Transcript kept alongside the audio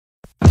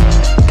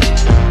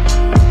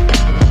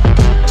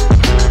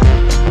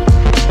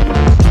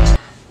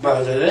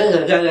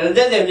And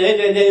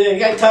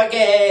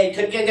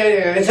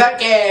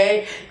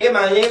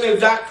my name is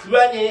Doc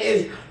Running.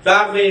 It's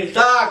Doc with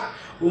Doc.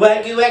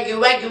 Wacky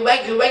Wednesday.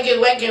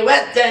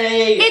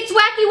 It's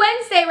Wacky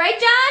Wednesday, right,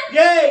 John?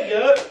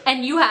 Yeah.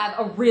 And you have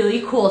a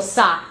really cool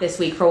sock this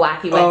week for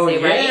Wacky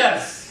Wednesday, right?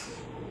 Yes.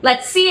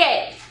 Let's see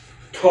it.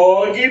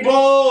 Torgy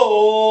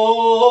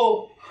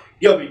Bowl.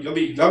 Yummy.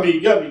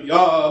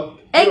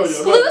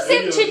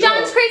 Exclusive to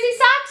John's Crazy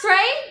Socks,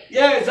 right?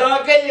 Yes,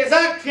 I'll get your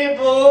socks,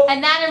 people.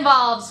 And that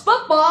involves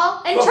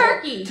football and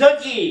turkey.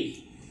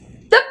 Turkey.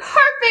 The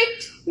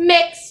perfect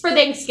mix for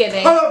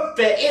Thanksgiving.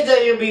 Perfect. It's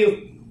going to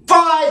be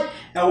fun.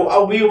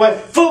 And we want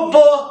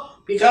football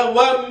because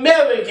we're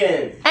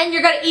American. And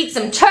you're going to eat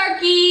some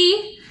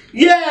turkey.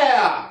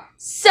 Yeah.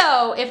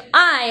 So, if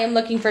I am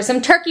looking for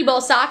some turkey bowl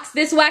socks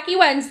this Wacky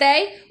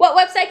Wednesday, what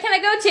website can I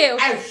go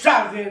to? At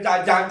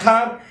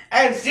shopping.com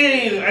and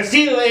see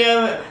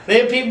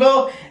the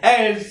people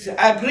and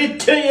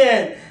please tune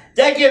in.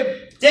 Thank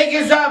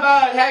you so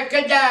much. Have a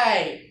good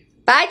day.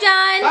 Bye,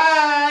 John.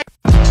 Bye.